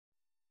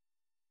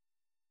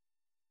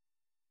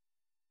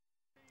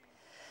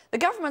The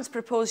government's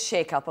proposed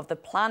shake-up of the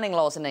planning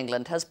laws in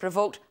England has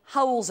provoked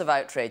howls of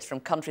outrage from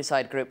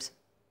countryside groups.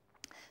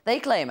 They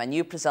claim a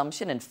new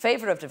presumption in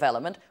favour of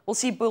development will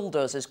see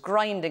bulldozers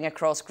grinding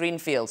across green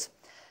fields.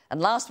 And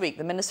last week,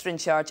 the minister in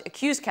charge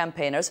accused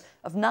campaigners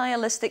of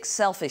nihilistic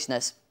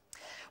selfishness.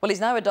 Well,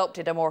 he's now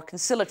adopted a more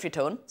conciliatory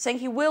tone, saying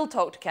he will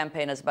talk to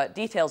campaigners about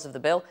details of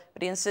the bill,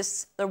 but he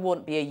insists there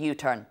won't be a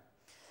U-turn.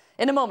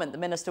 In a moment, the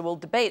minister will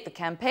debate the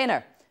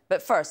campaigner.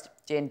 But first,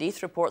 Jane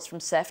Death reports from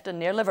Sefton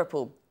near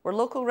Liverpool, where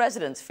local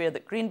residents fear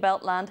that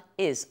Greenbelt land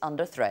is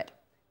under threat.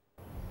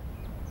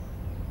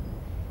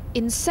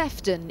 In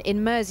Sefton,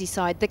 in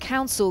Merseyside, the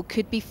council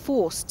could be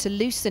forced to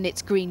loosen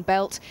its green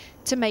belt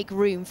to make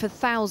room for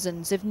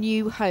thousands of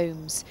new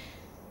homes.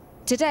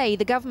 Today,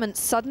 the government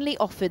suddenly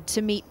offered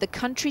to meet the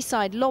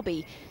countryside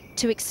lobby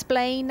to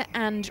explain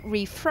and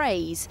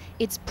rephrase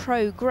its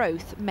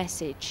pro-growth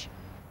message.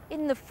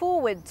 In the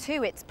foreword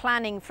to its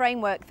planning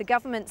framework, the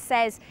government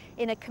says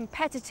in a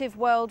competitive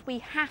world we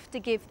have to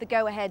give the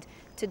go-ahead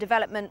to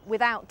development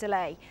without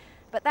delay.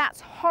 But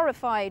that's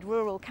horrified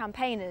rural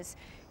campaigners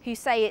who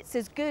say it's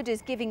as good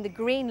as giving the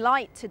green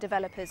light to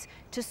developers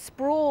to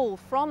sprawl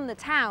from the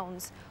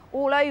towns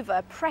all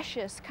over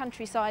precious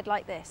countryside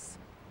like this.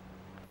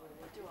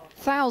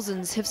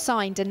 Thousands have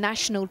signed a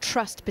National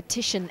Trust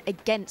petition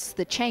against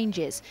the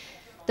changes.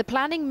 The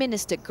planning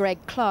minister, Greg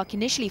Clark,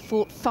 initially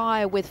fought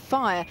fire with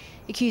fire,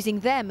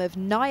 accusing them of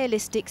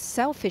nihilistic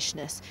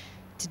selfishness.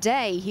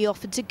 Today, he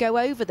offered to go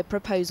over the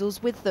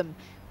proposals with them,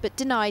 but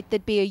denied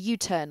there'd be a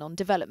U-turn on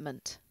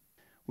development.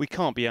 We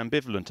can't be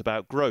ambivalent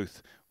about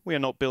growth. We are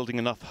not building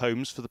enough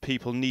homes for the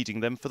people needing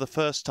them for the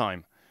first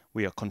time.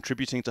 We are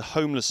contributing to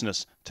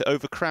homelessness, to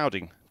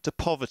overcrowding, to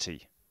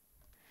poverty.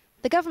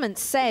 The government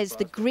says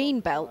the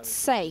green belt's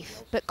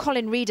safe, but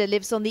Colin Reeder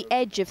lives on the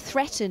edge of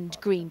threatened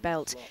green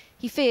belt.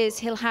 He fears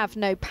he'll have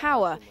no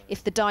power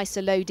if the dice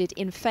are loaded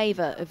in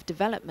favour of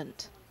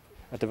development.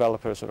 A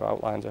developer has sort of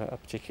outlined a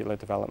particular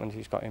development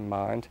he's got in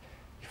mind.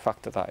 You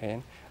factor that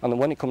in. And then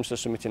when it comes to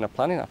submitting a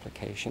planning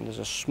application, there's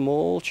a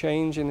small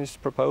change in his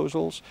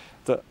proposals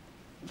that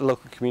the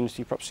local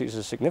community perhaps sees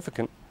as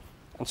significant.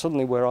 And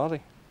suddenly, where are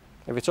they?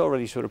 If it's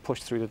already sort of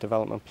pushed through the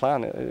development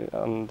plan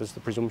and there's the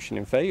presumption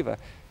in favour,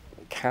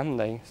 can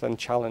they then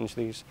challenge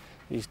these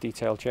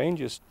detailed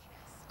changes?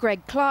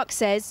 Greg Clark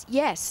says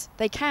yes,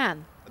 they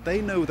can.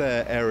 They know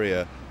their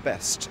area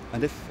best,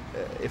 and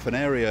if an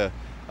area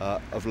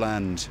of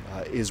land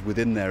is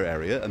within their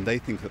area and they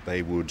think that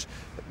they would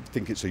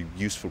think it's a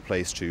useful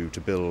place to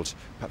build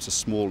perhaps a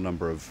small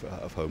number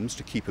of homes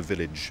to keep a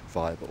village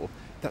viable,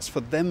 that's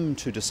for them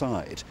to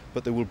decide,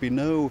 but there will be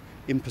no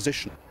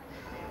imposition.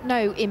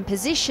 No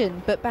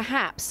imposition, but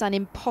perhaps an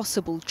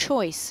impossible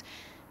choice.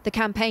 The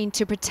campaign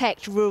to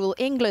protect rural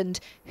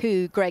England,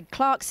 who Greg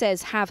Clark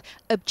says have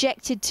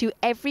objected to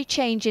every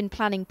change in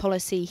planning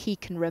policy he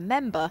can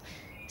remember,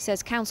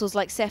 says councils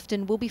like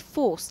Sefton will be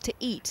forced to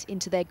eat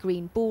into their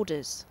green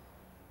borders.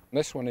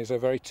 This one is a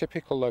very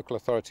typical local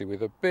authority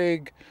with a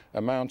big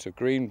amount of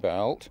green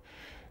belt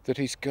that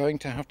he's going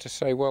to have to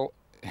say, well,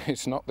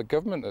 it's not the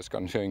government that's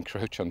going to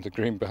encroach on the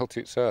green belt,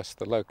 it's us,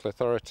 the local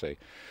authority.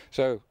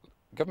 So,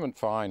 government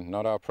fine,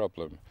 not our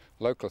problem.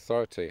 Local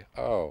authority,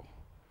 oh.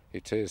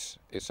 It's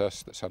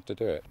us that's had to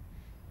do it.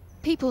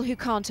 People who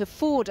can't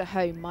afford a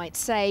home might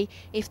say,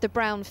 if the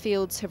brown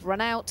fields have run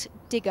out,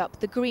 dig up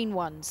the green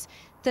ones.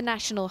 The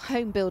National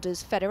Home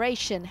Builders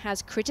Federation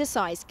has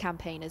criticised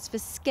campaigners for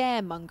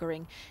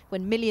scaremongering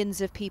when millions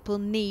of people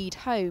need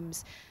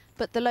homes.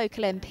 But the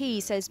local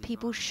MP says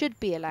people should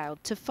be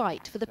allowed to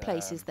fight for the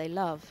places they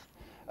love.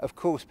 Of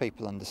course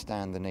people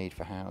understand the need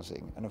for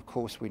housing, and of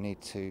course we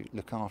need to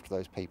look after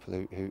those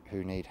people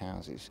who need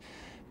houses,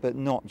 but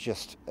not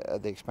just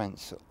at the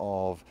expense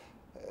of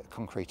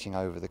concreting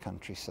over the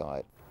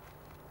countryside.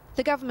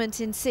 The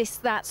government insists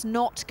that's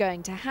not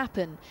going to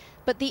happen,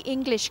 but the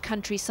English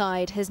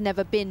countryside has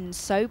never been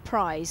so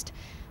prized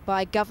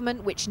by a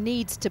government which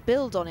needs to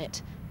build on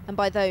it and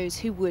by those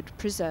who would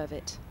preserve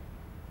it.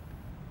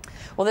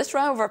 Well, this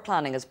row over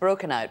planning has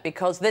broken out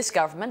because this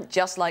government,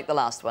 just like the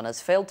last one,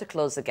 has failed to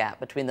close the gap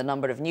between the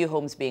number of new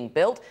homes being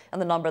built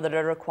and the number that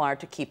are required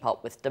to keep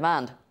up with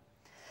demand.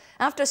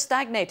 After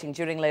stagnating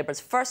during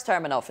Labour's first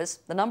term in office,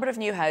 the number of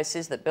new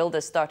houses that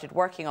builders started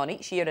working on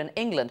each year in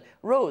England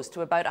rose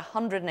to about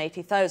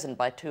 180,000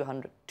 by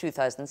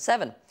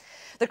 2007.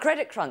 The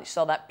credit crunch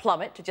saw that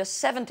plummet to just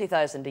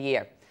 70,000 a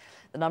year.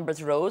 The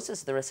numbers rose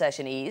as the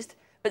recession eased,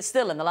 but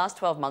still in the last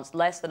 12 months,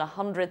 less than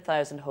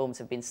 100,000 homes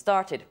have been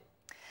started.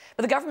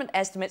 But the government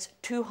estimates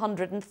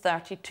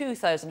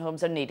 232,000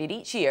 homes are needed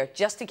each year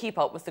just to keep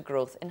up with the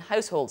growth in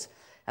households.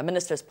 And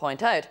ministers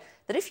point out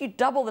that if you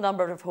double the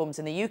number of homes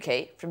in the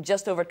UK from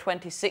just over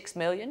 26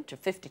 million to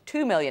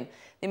 52 million,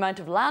 the amount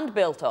of land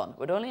built on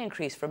would only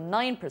increase from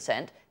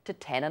 9% to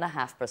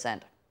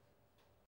 10.5%.